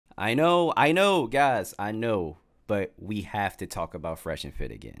I know, guys, I know, but we have to talk about Fresh and Fit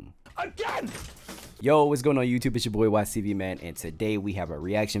again. Yo, what's going on YouTube? It's your boy WattsTV, man, and today we have a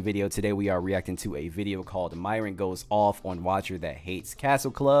reaction video. Today we are reacting to a video called Myron Goes Off on Watcher That Hates Castle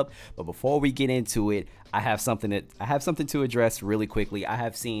Club. But before we get into it, I have something to address really quickly. I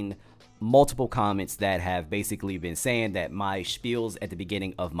have seen multiple comments that have basically been saying that my spiels at the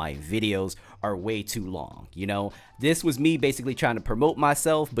beginning of my videos are way too long. You know, this was me basically trying to promote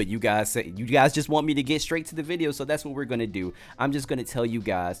myself, but you guys just want me to get straight to the video, so that's what we're gonna do. I'm just gonna tell you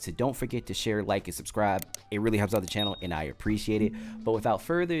guys to don't forget to share, like, and subscribe. It really helps out the channel and I appreciate it. But without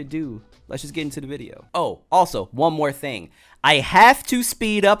further ado, let's just get into the video. Oh, also one more thing, I have to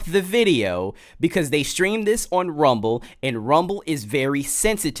speed up the video because they stream this on Rumble, and Rumble is very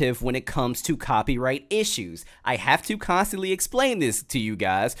sensitive when it comes to copyright issues. I have to constantly explain this to you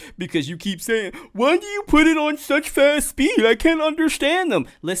guys because you keep saying, why do you put it on such fast speed? I can't understand them.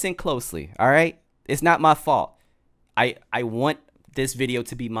 Listen closely, all right? It's not my fault. I want this video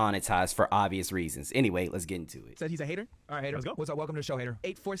to be monetized for obvious reasons. Anyway, let's get into it. Said he's a hater? All right, hater. Let's go. What's up? Welcome to the show, hater.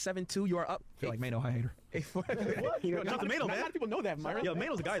 8472, you are up. I feel like Mano, hi, hater. 8472. Yo, not the Mano, man. A lot of people know that, Myron. Yo,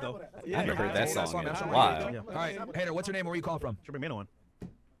 Mano's a guy, though. I haven't heard that song in a while. All right, hater, what's your name? Where are you calling from? Should bring Mano on.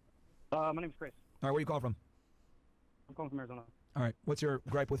 My name's Chris. All right, where are you calling from? I'm calling from Arizona. All right, what's your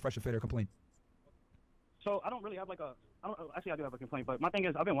gripe with Fresh and Fit or complaint? So I don't really have like a, actually I do have a complaint, but my thing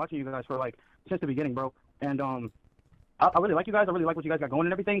is I've been watching you guys for like since the beginning, bro, and I really like you guys. I really like what you guys got going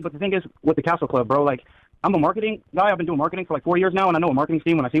and everything. But the thing is, with the Castle Club, bro, like, I'm a marketing guy. I've been doing marketing for like 4 years now, and I know a marketing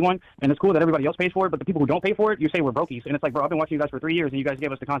scheme when I see one. And it's cool that everybody else pays for it, but the people who don't pay for it, you say we're brokies. And it's like, bro, I've been watching you guys for 3 years, and you guys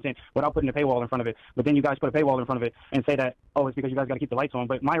gave us the content without putting a paywall in front of it. But then you guys put a paywall in front of it and say that, oh, it's because you guys got to keep the lights on.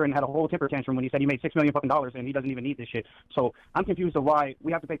 But Myron had a whole temper tantrum when he said he made $6 million fucking dollars, and he doesn't even need this shit. So I'm confused of why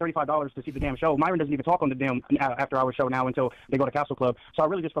we have to pay $35 to see the damn show. Myron doesn't even talk on the damn after-hour show now until they go to Castle Club. So I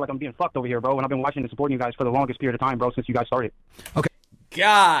really just feel like I'm being fucked over here, bro. And I've been watching and supporting you guys for the longest period of time, bro, since you guys started. Okay.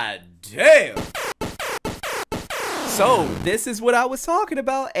 God damn. So this is what I was talking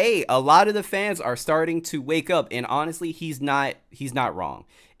about. Hey, a lot of the fans are starting to wake up, and honestly, he's not wrong.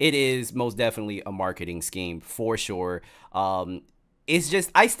 It is most definitely a marketing scheme for sure. It's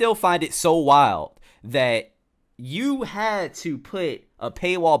just, I still find it so wild that you had to put a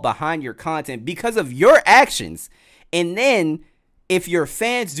paywall behind your content because of your actions, and then if your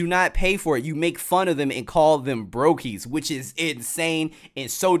fans do not pay for it, you make fun of them and call them brokies, which is insane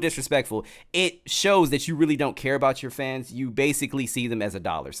and so disrespectful. It shows that you really don't care about your fans. You basically see them as a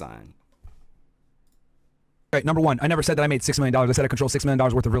dollar sign. All right, number one, I never said that I made $6 million. I said I control $6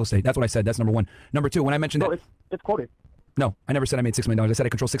 million worth of real estate. That's what I said. That's number one. Number two, when I mentioned that, It's quoted. no, I never said I made $6 million. I said I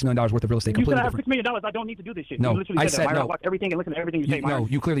control $6 million worth of real estate. You said Completely I have different. $6 million. I don't need to do this shit. No, you literally I said that. said no. I watch everything and listen to everything you say, Myron. No,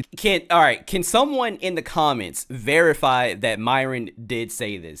 you clearly Can someone in the comments verify that Myron did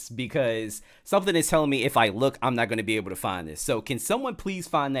say this? Because something is telling me if I look, I'm not going to be able to find this. So can someone please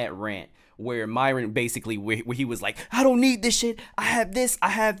find that rant where Myron basically, where he was like, I don't need this shit. I have this, I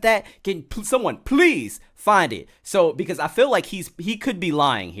have that. Can someone please find it? So, because I feel like he could be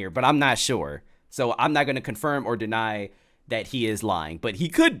lying here, but I'm not sure. So I'm not going to confirm or deny that he is lying, but he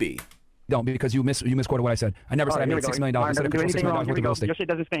could be. don't, because you misquoted what I said. I never said I made $6 million. I said I control $6 million worth of real estate. Your shit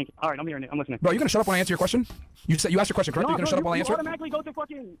doesn't stink. All right, I'm hearing it. I'm listening. Bro, you gonna shut up when I answer your question? You asked your question correctly. No, You gonna shut up while I answer you it? automatically go to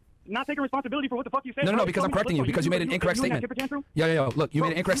fucking not taking responsibility for what the fuck you said. No, because I'm correcting you because you made an incorrect statement. Yeah. Look, you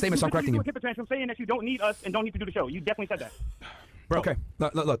made an incorrect statement, so I'm correcting you. Saying that you don't need us and don't need to do the show. You definitely said that. Bro. Okay,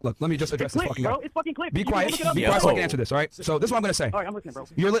 look. Let me just address this fucking guy. It's fucking clip. Be quiet. Be quiet so I can answer this. All right. So this is what I'm gonna say. All right, I'm listening,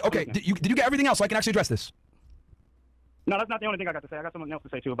 bro. Okay. Did you get everything else so I can actually address this? No, that's not the only thing I got to say. I got something else to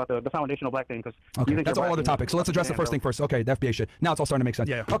say too about the foundational black thing. Okay, that's a whole other topic. So let's address the first thing first. Okay, the FBA shit. Now it's all starting to make sense.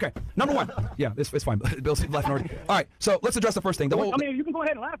 Yeah. Okay, number one. Yeah, it's fine. Bill's left and right. All right, so let's address the first thing. I mean, you can go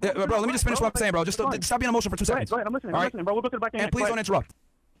ahead and laugh. Yeah, bro, let me just finish what I'm saying, bro. Just stop being emotional for 2 seconds. Go ahead, I'm listening. All I'm right? listening, bro. We'll go to the back end. And please don't interrupt.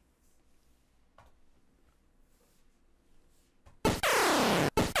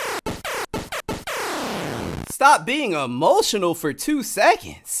 Stop being emotional for 2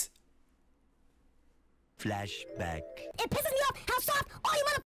 seconds. Flashback. It pisses me off how soft all you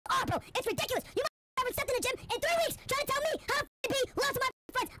motherfuckers are, bro. It's ridiculous. You haven't stepped in the gym in 3 weeks trying to tell me how to be lost my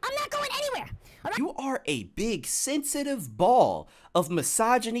friends. I'm not going anywhere. All right? You are a big, sensitive ball of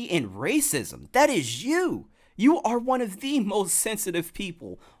misogyny and racism. That is you. You are one of the most sensitive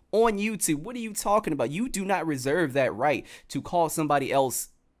people on YouTube. What are you talking about? You do not reserve that right to call somebody else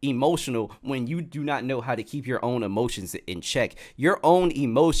emotional when you do not know how to keep your own emotions in check. Your own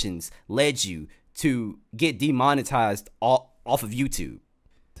emotions led you to get demonetized off of YouTube.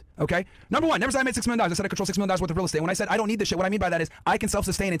 Okay? Number one, never said I made $6 million. I said I control $6 million worth of real estate. When I said I don't need this shit, what I mean by that is I can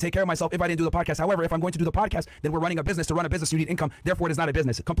self-sustain and take care of myself if I didn't do the podcast. However, if I'm going to do the podcast, then we're running a business. To run a business, you need income. Therefore, it is not a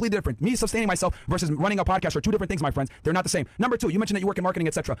business. Completely different. Me sustaining myself versus running a podcast are two different things, my friends. They're not the same. Number two, you mentioned that you work in marketing,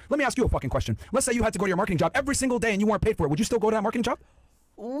 etc. Let me ask you a fucking question. Let's say you had to go to your marketing job every single day and you weren't paid for it. Would you still go to that marketing job?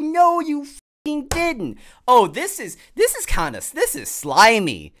 No, you fucking didn't. Oh, this is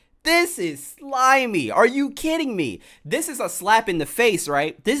slimy. This is slimy. Are you kidding me? This is a slap in the face,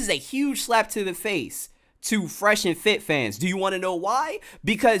 right? This is a huge slap to the face to Fresh and Fit fans. Do you want to know why?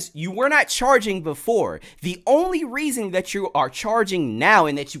 Because you were not charging before. The only reason that you are charging now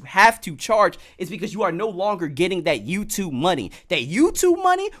and that you have to charge is because you are no longer getting that YouTube money. That YouTube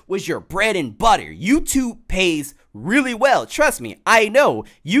money was your bread and butter. YouTube pays really well. Trust me, I know.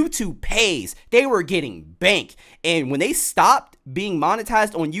 YouTube pays. They were getting bank. And when they stopped being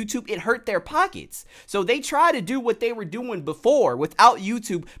monetized on YouTube, it hurt their pockets. So they tried to do what they were doing before without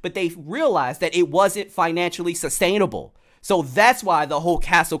YouTube, but they realized that it wasn't financially sustainable. So that's why the whole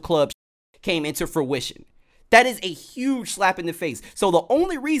Castle Club came into fruition. That is a huge slap in the face. So the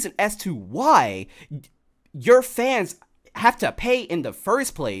only reason as to why your fans have to pay in the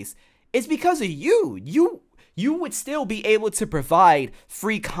first place is because of you. You would still be able to provide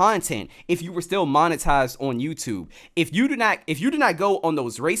free content if you were still monetized on YouTube. If you do not go on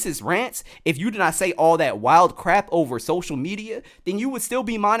those racist rants, if you do not say all that wild crap over social media, then you would still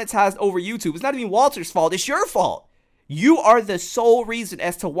be monetized over YouTube. It's not even Walter's fault. It's your fault. You are the sole reason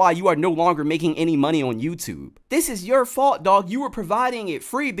as to why you are no longer making any money on YouTube. This is your fault, dog. You were providing it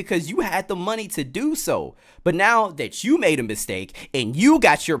free because you had the money to do so. But now that you made a mistake and you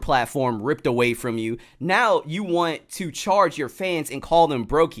got your platform ripped away from you, now you want to charge your fans and call them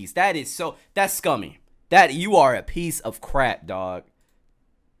brokies. That's scummy. That you are a piece of crap, dog.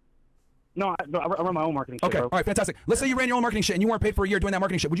 No, I run my own marketing shit, Okay, bro. all right, fantastic. Let's say you ran your own marketing shit and you weren't paid for a year doing that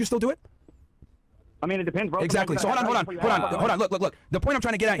marketing shit. Would you still do it? I mean, it depends, bro. Exactly. So hold on. Look. The point I'm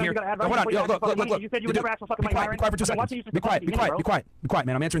trying to get at here. Hold on. Look. You said you would never ask for fucking money. Be quiet for 2 seconds. Be quiet,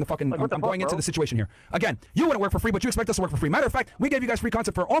 man. I'm answering the fucking. I'm going into the situation here. Again, you wouldn't work for free, but you expect us to work for free. Matter of fact, we gave you guys free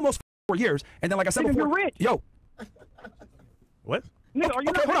content for almost 4 years, and then, like I said before, you're rich. Yo. What? Nigga,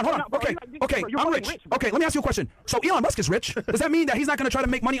 Hold on. Okay, I'm rich. Okay, let me ask you a question. So Elon Musk is rich. Does that mean that he's not going to try to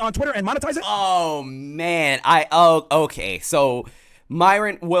make money on Twitter and monetize it? Oh man, okay. So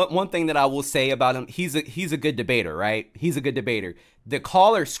Myron, one thing that I will say about him, he's a good debater, right? He's a good debater. The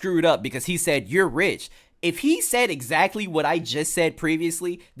caller screwed up because he said you're rich. If he said exactly what I just said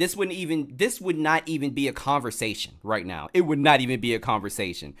previously, this would not even be a conversation right now. It would not even be a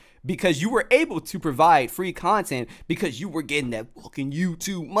conversation because you were able to provide free content because you were getting that fucking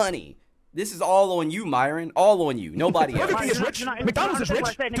YouTube money. This is all on you, Myron. All on you. Nobody else. Burger King is rich. McDonald's is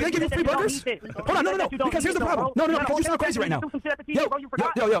rich. Do they give you free burgers? Hold on, no. Because here's the problem. No, because you sound crazy right now.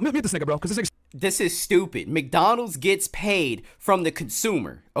 Yo, mute this nigga, bro. Because this is stupid. McDonald's gets paid from the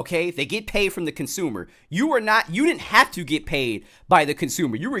consumer, okay? They get paid from the consumer. You didn't have to get paid by the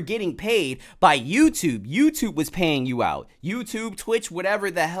consumer. You were getting paid by YouTube. YouTube was paying you out. YouTube, Twitch,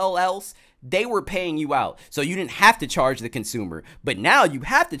 whatever the hell else, they were paying you out. So you didn't have to charge the consumer. But now you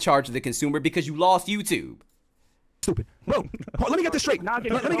have to charge the consumer because you lost YouTube. Stupid. Bro, let me get this straight. Let me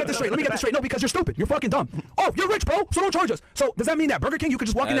get this straight. No, because you're stupid. You're fucking dumb. Oh, you're rich, bro, so don't charge us. So does that mean that Burger King, you could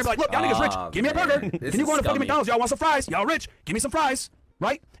just walk in there and be like, look, y'all niggas rich. Give me a burger. Can you go to fucking McDonald's? Y'all want some fries? Y'all rich. Give me some fries.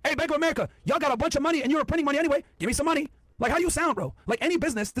 Right? Hey, Bank of America, y'all got a bunch of money and you were printing money anyway. Give me some money. Like, how you sound, bro? Like, any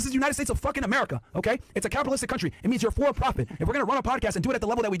business, this is the United States of fucking America, okay? It's a capitalistic country. It means you're for profit. If we're going to run a podcast and do it at the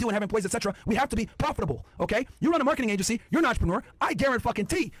level that we do and have employees, etc., we have to be profitable, okay? You run a marketing agency. You're an entrepreneur. I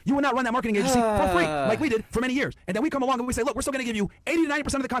guarantee you would not run that marketing agency for free like we did for many years. And then we come along and we say, look, we're still going to give you 80 to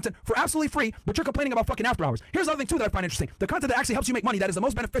 90% of the content for absolutely free, but you're complaining about fucking after hours. Here's the other thing, too, that I find interesting. The content that actually helps you make money, that is the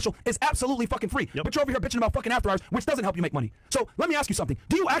most beneficial, is absolutely fucking free. Yep. But you're over here bitching about fucking after hours, which doesn't help you make money. So let me ask you something.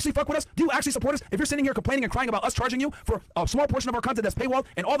 Do you actually fuck with us? Do you actually support us? If you're sitting here complaining and crying about us charging you for a small portion of our content that's paywall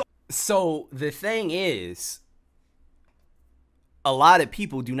and all the... So the thing is, a lot of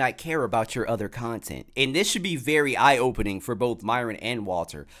people do not care about your other content. And this should be very eye-opening for both Myron and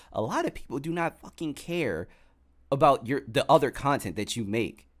Walter. A lot of people do not fucking care about the other content that you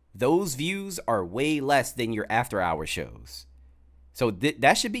make. Those views are way less than your after-hour shows. So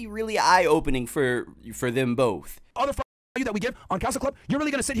that should be really eye-opening for them both. Other value that we give on Castle Club, you're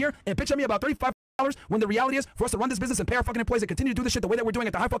really going to sit here and bitch at me about $35 when the reality is for us to run this business and pay our fucking employees and continue to do this shit the way that we're doing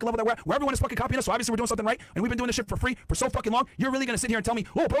at the high fucking level that we're at, where everyone is fucking copying us, so obviously we're doing something right, and we've been doing this shit for free for so fucking long. You're really going to sit here and tell me,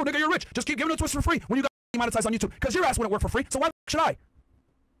 oh, bro, nigga, you're rich. Just keep giving it to us for free when you got monetized on YouTube. Because your ass wouldn't work for free, so why should I?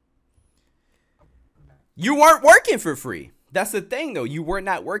 You weren't working for free. That's the thing, though. You were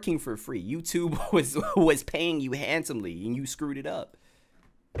not working for free. YouTube was paying you handsomely, and you screwed it up.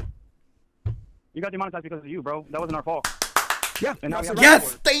 You got demonetized because of you, bro. That wasn't our fault. Yeah. And now we have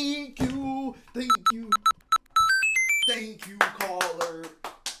Yes, thank you, caller.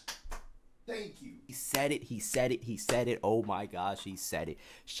 Thank you. He said it. He said it. He said it. Oh my gosh, he said it.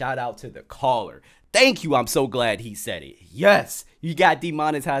 Shout out to the caller. Thank you. I'm so glad he said it. Yes, you got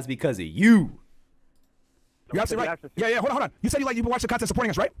demonetized because of you. You're absolutely right. Yeah. Hold on. You said you've been watching the content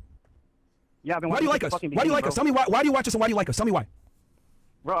supporting us, right? Yeah, I've been watching. Why do you like us? Why do you like us? Tell me why do you watch us and why do you like us? Tell me why.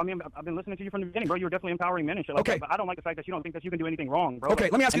 Bro, I mean, I've been listening to you from the beginning, bro. You're definitely empowering men and shit like that, but I don't like the fact that you don't think that you can do anything wrong, bro. Okay,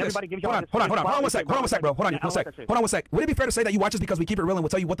 let me ask you this. Hold on one sec, bro. Hold on one sec. Would it be fair to say that you watch us because we keep it real and we'll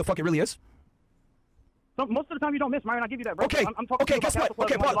tell you what the fuck it really is? So most of the time you don't miss, Myron. I give you that, bro. Okay, I'm talking guess what?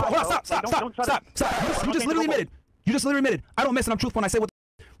 Okay, hold on, stop. You just literally admitted. I don't miss and I'm truthful when I say what.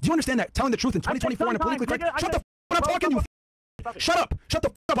 Do you understand that telling the truth in 2024 in a politically correct? Shut the f up when I'm talking, you. Shut up. Shut the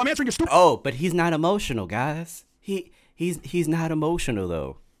f up. I'm answering your stupid. Oh, but he's not emotional, guys. He's not emotional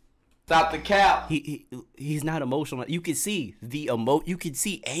though. Stop the cap. He's not emotional. You can see you can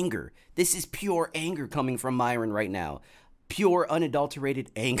see anger. This is pure anger coming from Myron right now. Pure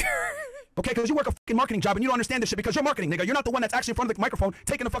unadulterated anger. Okay, because you work a fucking marketing job and you don't understand this shit because you're marketing, nigga. You're not the one that's actually in front of the microphone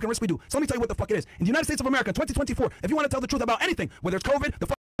taking the fucking risk we do. So let me tell you what the fuck it is. In the United States of America in 2024, if you want to tell the truth about anything, whether it's COVID, the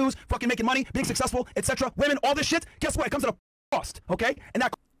fucking news, fucking making money, being successful, etc., women, all this shit, guess what? It comes at a cost, okay? And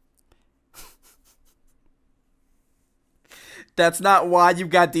that. That's not why you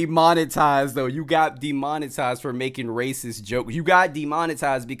got demonetized, though. You got demonetized for making racist jokes. You got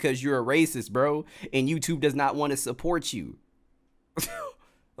demonetized because you're a racist, bro, and YouTube does not want to support you.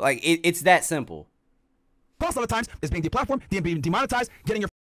 Like, it's that simple. Cost of the times is being deplatformed, being demonetized, getting your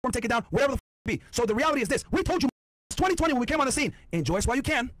form taken down, whatever the f it be. So the reality is this. We told you 2020 when we came on the scene, enjoy us while you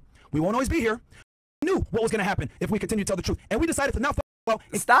can. We won't always be here. We knew what was going to happen if we continue to tell the truth. And we decided to now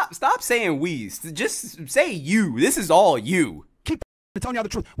Stop saying we. Just say you. This is all you. Keep telling you the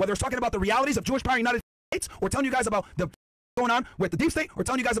truth. Whether it's talking about the realities of Jewish power in the United States or telling you guys about the going on with the deep state or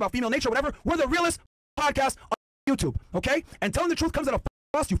telling you guys about female nature or whatever, we're the realest podcast on YouTube, okay? And telling the truth comes at a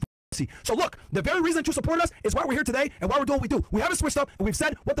cost, you see. So look, the very reason that you support us is why we're here today and why we're doing what we do. We haven't switched up and we've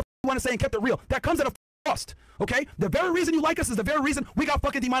said what the we want to say and kept it real. That comes at a cost, okay? The very reason you like us is the very reason we got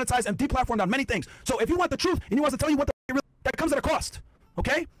fucking demonetized and deplatformed on many things. So if you want the truth and you want to tell you what the real, that comes at a cost,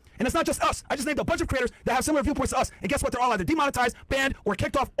 okay? And it's not just us. I just named a bunch of creators that have similar viewpoints to us. And guess what? They're all either demonetized, banned, or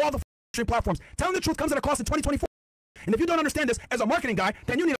kicked off all the stream platforms. Telling the truth comes at a cost in 2024. And if you don't understand this as a marketing guy,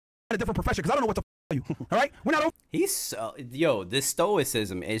 then you need a different profession because I don't know what to you. All right? We're not. He's so this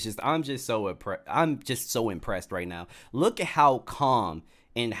stoicism is just. I'm just so impressed right now. Look at how calm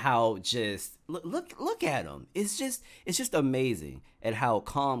and how just look at him. It's just amazing at how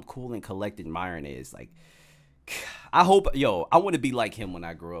calm, cool, and collected Myron is. Like, I hope, I want to be like him when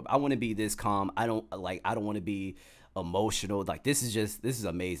I grow up. I want to be this calm. I don't want to be emotional. Like, this is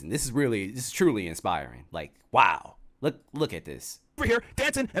amazing. This is truly inspiring. Like, wow. Look at this. Over here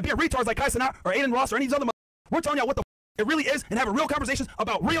dancing and being retards like Kai Cenat or Aiden Ross or any of these other we're telling y'all what the it really is and having real conversations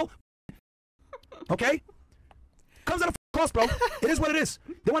about real. Okay? Comes at a cost, bro. It is what it is.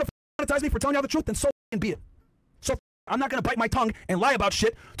 They want to monetize me for telling y'all the truth, then so be it. So I'm not going to bite my tongue and lie about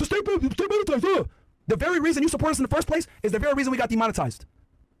shit to stay monetized. The very reason you support us in the first place is the very reason we got demonetized.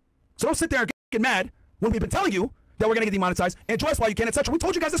 So don't sit there and get mad when we've been telling you that we're going to get demonetized. Enjoy us while you can, etc. We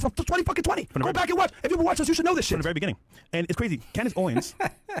told you guys this from 2020. Go back and watch. If you've been watching us, you should know this shit. From the very beginning. And it's crazy. Candace Owens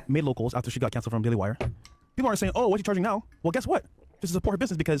made locals after she got canceled from Daily Wire. People aren't saying, oh, what's she charging now? Well, guess what? Just to support her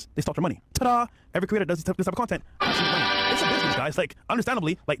business because they stopped her money. Ta-da! Every creator does this type of content. It's a business, guys. Like,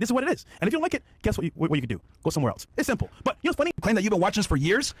 understandably, like, this is what it is. And if you don't like it, guess what you can do? Go somewhere else. It's simple. But you know what's funny? Claim that you've been watching us for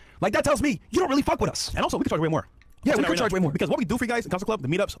years? Like, that tells me you don't really fuck with us. And also, we can charge way more. Yeah, we can charge way more. Because what we do for you guys in Council Club, the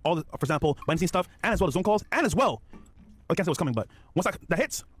meetups, all the, for example, Wednesday stuff, and as well as Zoom calls, and as well, I can't say what's coming, but once that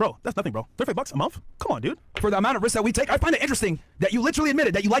hits, bro, that's nothing, bro. $35 a month? Come on, dude. For the amount of risk that we take, I find it interesting that you literally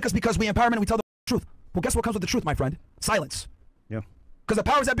admitted that you like us because we empowerment and we tell the truth. Well, guess what comes with the truth, my friend? Silence. Yeah. Because the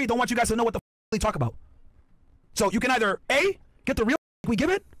powers that be don't want you guys to know what the we talk about. So you can either A, get the real we give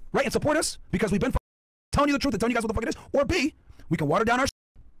it, right, and support us because we've been telling you the truth and telling you guys what the fuck it is, or B, we can water down our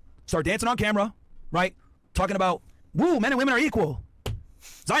start dancing on camera, right, talking about, woo, men and women are equal.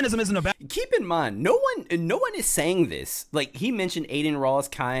 Zionism isn't a bad. Keep in mind, no one is saying this. Like, he mentioned Aiden Ross,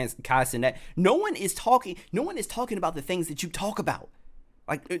 Kai Cenat. No one is talking about the things that you talk about.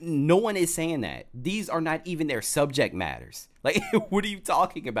 Like, no one is saying that. These are not even their subject matters. Like, what are you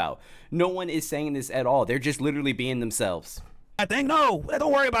talking about? No one is saying this at all. They're just literally being themselves. I think, no,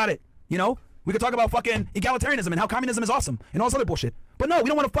 don't worry about it. You know, we could talk about fucking egalitarianism and how communism is awesome and all this other bullshit. But no, we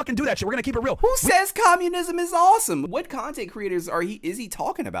don't want to fucking do that shit. We're going to keep it real. Who says communism is awesome? What content creators is he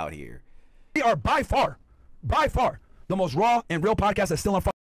talking about here? We are by far, the most raw and real podcast that's still on.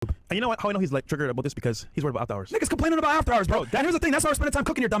 And you know what? How I know he's like triggered about this because he's worried about after hours. Niggas complaining about after hours, bro. And here's the thing. That's why I spend the time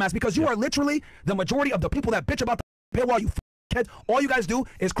cooking your dumbass because you are literally the majority of the people that bitch about the paywall. You kids. All you guys do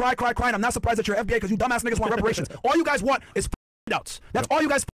is cry, cry, cry. And I'm not surprised that you're FBA because you dumbass niggas want reparations. All you guys want is outs. That's all you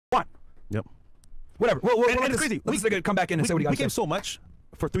guys want. Yep. Whatever. And it's crazy. Let's come back in and say what he got to say. We gave so much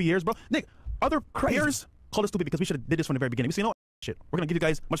for 3 years, bro. Nick, other peers called us stupid because we should have did this from the very beginning. We said, you know what? Shit. We're going to give you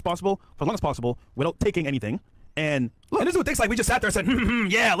guys as much possible for as long as possible without taking anything. And look, and this is what things like we just sat there and said,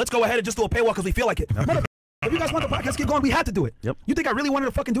 yeah, let's go ahead and just do a paywall because we feel like it. If you guys want the podcast to keep going, we had to do it. Yep. You think I really wanted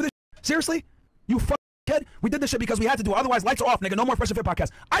to fucking do this? Seriously? You fucking kid? We did this shit because we had to do it. Otherwise, lights are off, nigga. No more Fresh and Fit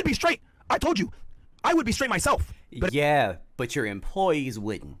podcast. I'd be straight. I told you. I would be straight myself. But yeah, but your employees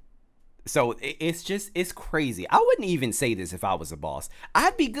wouldn't. So it's crazy. I wouldn't even say this if I was a boss.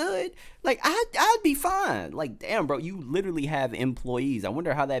 I'd be good. Like, I'd be fine. Like, damn, bro, you literally have employees. I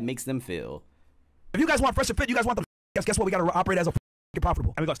wonder how that makes them feel. If you guys want Fresh and Fit, you guys want the guess what? We got to operate as a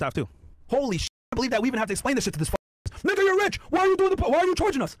profitable. And we got staff too. Holy shit. I believe that we even have to explain this shit to this nigga, you're rich. Why are you doing why are you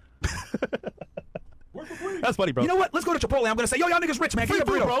charging us? That's funny, bro. You know what? Let's go to Chipotle. I'm going to say, yo, y'all niggas rich, man. Give me a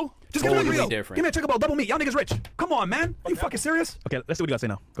burrito, bro. Just give me a burrito. Give me a chicken ball, double meat. Y'all niggas rich. Come on, man. Are you fucking serious? Okay, let's see what you got to say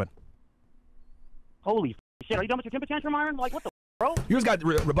now. Go ahead. Holy shit. Are you done with your temper tantrum, Iron? Like, what the bro? You just got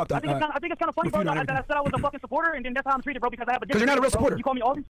rebucked. I think it's kind of funny, bro, that I said I was a fucking supporter, and then that's how I'm treated, bro, because I have a different... Because you're not a real supporter. You call me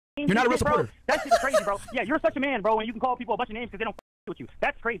all these... You're not a real supporter. That shit's crazy, bro. Yeah, you're such a man, bro, and you can call people a bunch of names because they don't with you.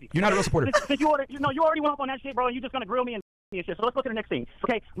 That's crazy. You're not a real supporter. Since you already went up on that shit, bro, and you're just gonna grill me and shit. So let's go to the next thing.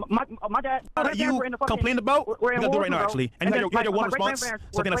 Okay, my dad... you complained about? We're going to do it right now, actually. And you had your one response.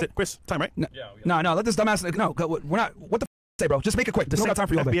 So then I said, Chris, time, right? No, let this dumbass... No, we're not... What the say, bro? Just make it quick. There's no time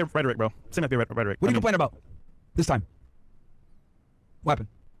for you all day. Rhetoric, bro. Same FBA rhetoric. What are you complaining about this time? What happened?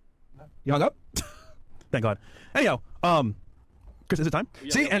 You hung up? Thank God. Anyhow, Chris, is it time?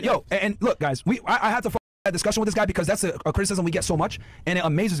 See, and yo, and look, guys, I had to have a discussion with this guy because that's a criticism we get so much, and it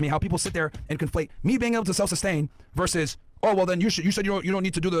amazes me how people sit there and conflate me being able to self-sustain versus, oh, well, then you said you don't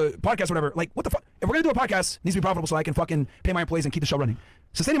need to do the podcast or whatever. Like, what the fuck? If we're gonna do a podcast, it needs to be profitable so I can fucking pay my employees and keep the show running.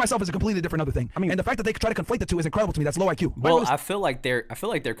 Sustaining myself is a completely different other thing. I mean, and the fact that they try to conflate the two is incredible to me. That's low IQ. Well, I feel like they're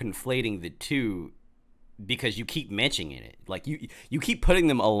conflating the two because you keep mentioning it. Like you keep putting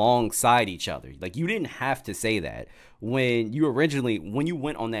them alongside each other. Like, you didn't have to say that when you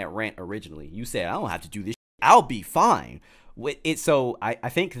went on that rant originally. You said, I don't have to do this. I'll be fine with it. So I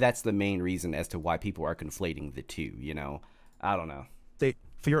think that's the main reason as to why people are conflating the two. You know, I don't know.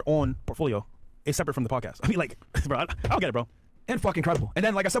 For your own portfolio, it's separate from the podcast. I mean, like, bro, I don't get it, bro. And fucking incredible. And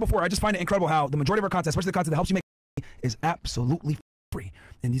then, like I said before, I just find it incredible how the majority of our content, especially the content that helps you make money, is absolutely free.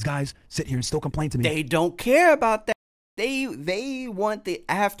 And these guys sit here and still complain to me. They don't care about that. They want the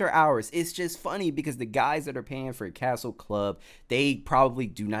after hours. It's just funny because the guys that are paying for Castle Club, they probably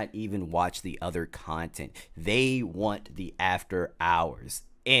do not even watch the other content. They want the after hours.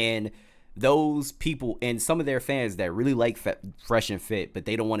 And those people and some of their fans that really like Fresh and Fit, but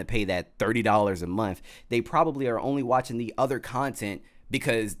they don't want to pay that $30 a month, they probably are only watching the other content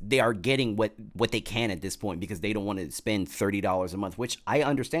because they are getting what they can at this point because they don't want to spend $30 a month, which I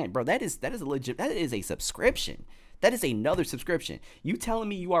understand, bro. That is a subscription. That is another subscription. You telling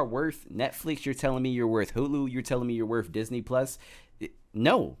me you are worth Netflix? You're telling me you're worth Hulu? You're telling me you're worth Disney Plus?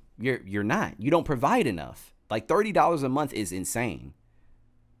 No, you're not. You don't provide enough. Like, $30 a month is insane.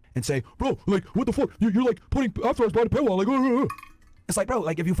 And say, bro, like, what the fuck? You're like putting after us by the paywall. Like, it's like, bro,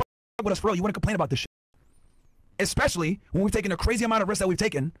 like, if you fuck with us for real, you wouldn't complain about this shit. Especially when we've taken a crazy amount of risks that we've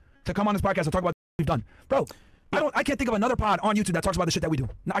taken to come on this podcast and talk about what we've done, bro. I can't think of another pod on YouTube that talks about the shit that we do.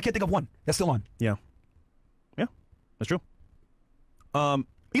 No, I can't think of one that's still on. Yeah, that's true.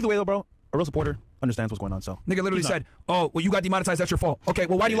 Either way though, bro, a real supporter understands what's going on. So nigga literally said, oh, well, you got demonetized, that's your fault. Okay,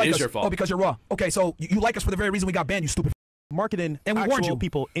 well, why do you like us? Oh, because you're raw. Okay, so you like us for the very reason we got banned, you stupid. Marketing and we warned you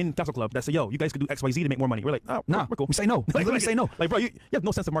people in Castle Club that say, yo, you guys could do XYZ to make more money. We're like, oh, nah, we're cool. We say no. We literally say no. Like, bro, you have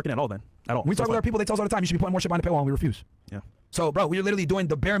no sense of marketing at all then. At all. We talk with our people, they tell us all the time, you should be putting more shit behind the paywall, and we refuse. Yeah. So, bro, we're literally doing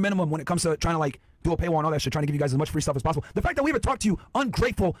the bare minimum when it comes to trying to, like, do a paywall and all that shit, trying to give you guys as much free stuff as possible. The fact that we even talk to you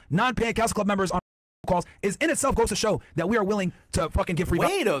ungrateful, non-paying Castle Club members on calls is in itself goes to show that we are willing to fucking give free.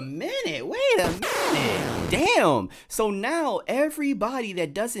 Wait a minute. Damn. So now everybody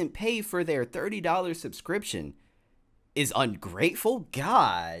that doesn't pay for their $30 subscription is ungrateful?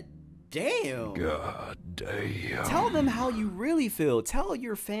 God damn. God damn. Tell them how you really feel. Tell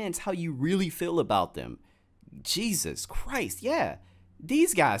your fans how you really feel about them. Jesus Christ. Yeah.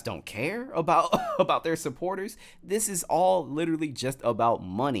 These guys don't care about their supporters. This is all literally just about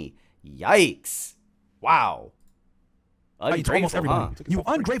money. Yikes. Wow. Almost everybody. You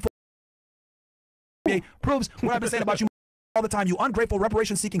ungrateful. Proves what I've been saying about you all the time. You ungrateful,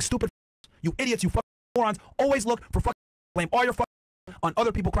 reparation-seeking, stupid. You idiots. You fucking morons. Always look for fucking blame all your fucking on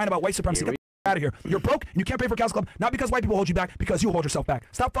other people crying about white supremacy. Get out of here. You're broke and you can't pay for Council Club, not because white people hold you back, because you hold yourself back.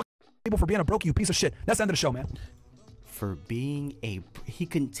 Stop fucking people for being a broke, you piece of shit. That's the end of the show, man. For being a... He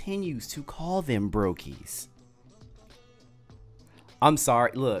continues to call them brokies. I'm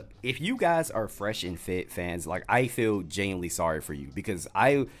sorry. Look, if you guys are Fresh and Fit fans, like, I feel genuinely sorry for you, because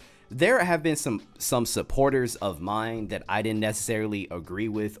there have been some supporters of mine that I didn't necessarily agree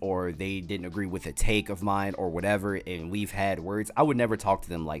with, or they didn't agree with a take of mine or whatever, and we've had words. I would never talk to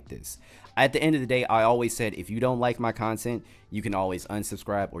them like this. At the end of the day, I always said, if you don't like my content, you can always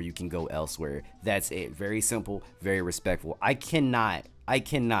unsubscribe or you can go elsewhere. That's it. Very simple, very respectful. I cannot.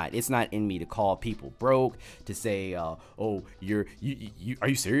 It's not in me to call people broke, to say, oh, are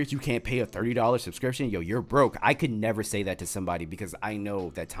you serious? You can't pay a $30 subscription? Yo, you're broke. I could never say that to somebody, because I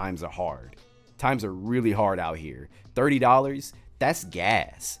know that times are hard. Times are really hard out here. $30, that's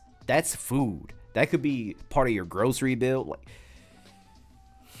gas. That's food. That could be part of your grocery bill. Like,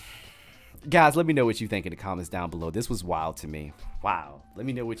 guys, let me know what you think in the comments down below. This was wild to me. Wow. Let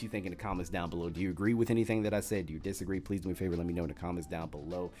me know what you think in the comments down below. Do you agree with anything that I said? Do you disagree? Please do me a favor. Let me know in the comments down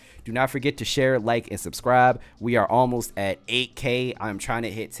below. Do not forget to share, like, and subscribe. We are almost at 8K. I'm trying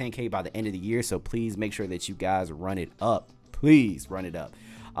to hit 10K by the end of the year, so please make sure that you guys run it up. Please run it up.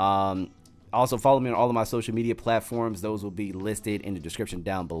 Also, follow me on all of my social media platforms. Those will be listed in the description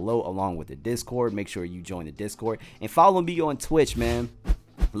down below, along with the Discord. Make sure you join the Discord. And follow me on Twitch, man.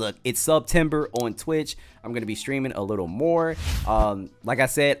 Look, it's September on Twitch. I'm going to be streaming a little more. Like I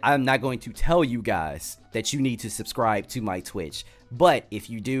said, I'm not going to tell you guys that you need to subscribe to my Twitch. But if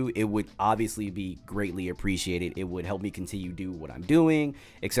you do, it would obviously be greatly appreciated. It would help me continue to do what I'm doing,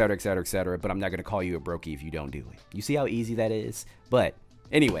 etc., etc., etc. But I'm not going to call you a brokey if you don't do it. You see how easy that is? But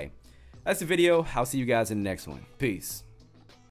anyway, that's the video. I'll see you guys in the next one. Peace.